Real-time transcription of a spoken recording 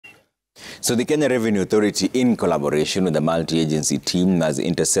So the Kenya Revenue Authority, in collaboration with the multi-agency team, has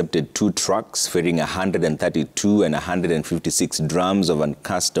intercepted 2 trucks ferrying 132 and 156 drums of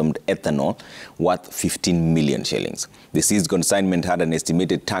unaccustomed ethanol worth 15 million shillings. The seized consignment had an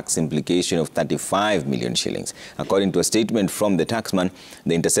estimated tax implication of 35 million shillings. According to a statement from the taxman,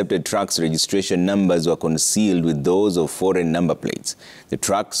 the intercepted trucks' registration numbers were concealed with those of foreign number plates. The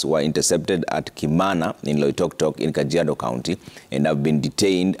trucks were intercepted at Kimana in Loitoktok in Kajiado County and have been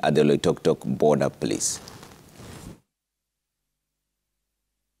detained at the Loitoktok Border Police.